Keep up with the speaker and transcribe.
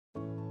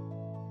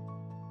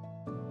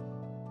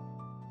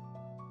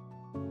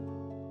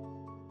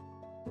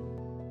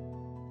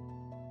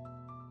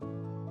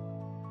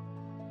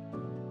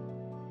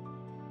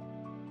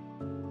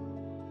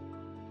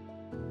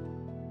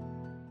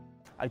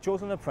I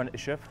chose an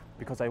apprenticeship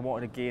because I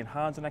wanted to gain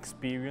hands-on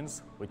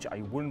experience which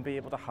I wouldn't be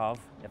able to have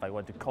if I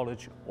went to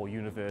college or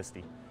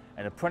university.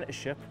 An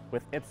apprenticeship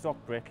with Ibstock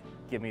Brick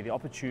gave me the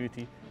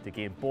opportunity to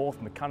gain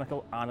both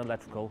mechanical and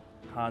electrical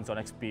hands-on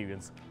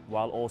experience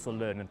while also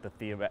learning the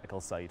theoretical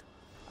side.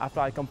 After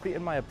I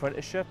completed my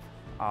apprenticeship,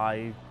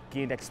 I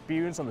gained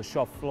experience on the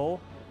shop floor,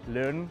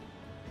 learning,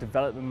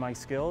 developing my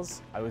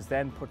skills. I was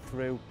then put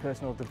through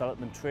personal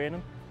development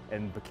training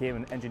and became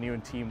an engineering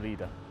team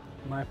leader.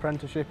 My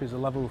apprenticeship is a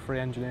level 3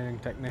 engineering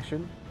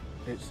technician.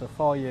 It's a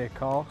 4-year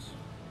course.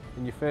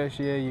 In your first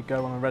year you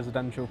go on a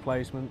residential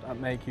placement at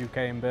Make UK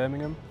in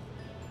Birmingham.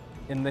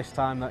 In this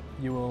time that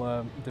you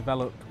will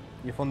develop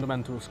your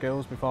fundamental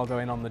skills before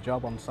going on the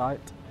job on site.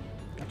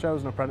 I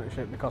chose an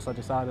apprenticeship because I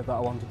decided that I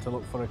wanted to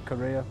look for a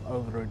career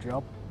over a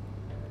job.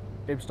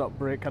 Ibstock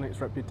Brick and its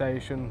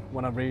reputation,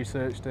 when I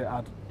researched it,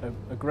 had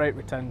a great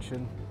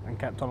retention and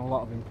kept on a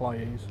lot of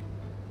employees.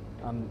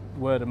 And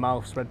word of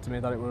mouth spread to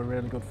me that it were a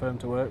really good firm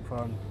to work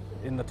for, and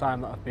in the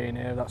time that I've been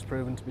here that's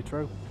proven to be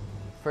true.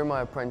 Through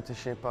my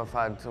apprenticeship I've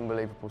had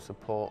unbelievable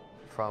support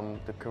from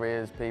the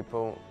careers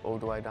people all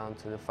the way down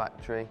to the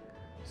factory.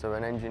 So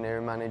an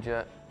engineering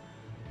manager,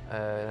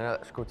 an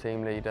electrical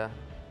team leader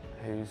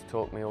who's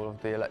taught me all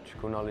of the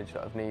electrical knowledge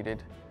that I've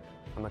needed,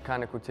 a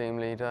mechanical team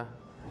leader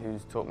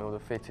who's taught me all the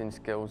fitting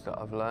skills that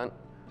I've learnt,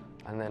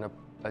 and then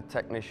a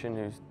technician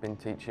who's been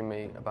teaching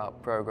me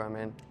about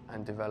programming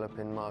and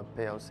developing my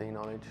PLC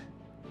knowledge.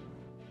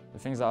 The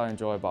things that I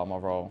enjoy about my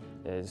role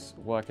is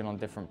working on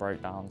different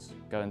breakdowns,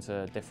 going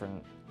to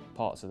different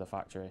parts of the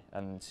factory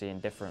and seeing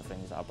different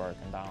things that are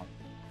broken down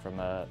from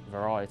a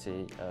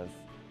variety of,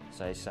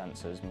 say,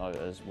 sensors,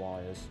 motors,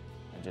 wires,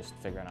 and just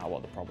figuring out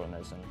what the problem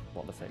is and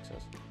what the fix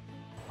is.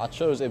 I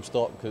chose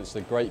Ibstock because it's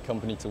a great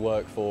company to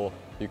work for,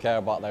 who care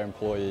about their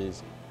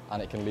employees,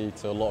 and it can lead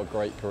to a lot of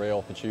great career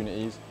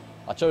opportunities.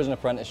 I chose an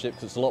apprenticeship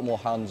because it's a lot more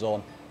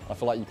hands-on. I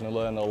feel like you can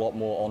learn a lot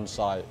more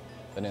on-site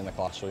than in the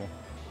classroom.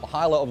 The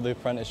highlight of the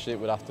apprenticeship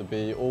would have to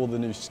be all the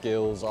new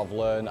skills I've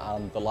learned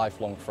and the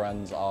lifelong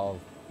friends I've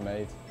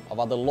made. I've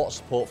had a lot of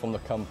support from the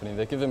company.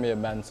 They've given me a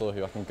mentor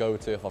who I can go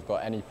to if I've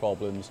got any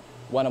problems.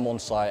 When I'm on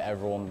site,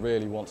 everyone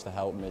really wants to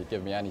help me,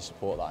 give me any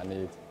support that I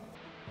need.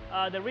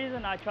 The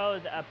reason I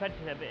chose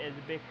apprenticeship is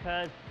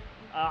because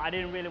I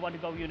didn't really want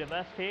to go to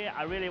university.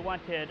 I really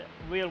wanted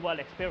real-world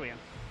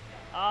experience.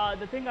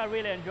 The thing I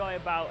really enjoy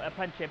about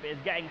apprenticeship is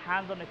getting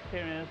hands-on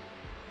experience,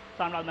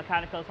 sometimes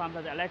mechanical,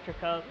 sometimes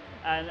electrical,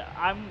 and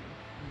I'm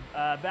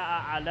better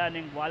at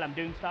learning while I'm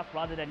doing stuff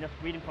rather than just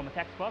reading from a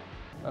textbook.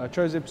 I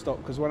chose Ibstock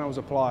because when I was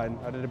applying,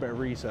 I did a bit of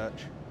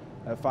research.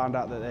 I found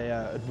out that they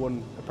had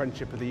won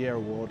Apprenticeship of the Year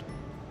award.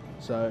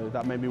 So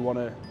that made me want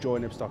to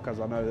join Ibstock, as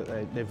I know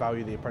that they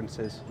value the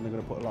apprentices and they're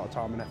going to put a lot of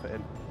time and effort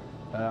in.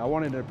 I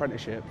wanted an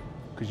apprenticeship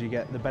because you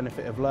get the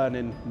benefit of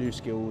learning new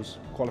skills,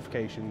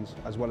 qualifications,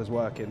 as well as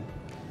working,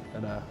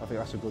 and I think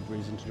that's a good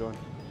reason to join.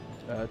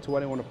 To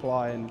anyone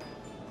applying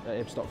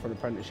at Ibstock for an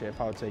apprenticeship,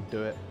 I would say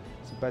do it.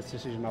 It's the best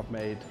decision I've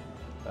made.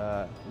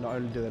 Not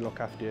only do they look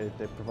after you,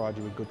 they provide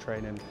you with good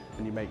training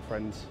and you make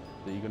friends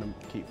that you're going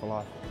to keep for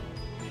life.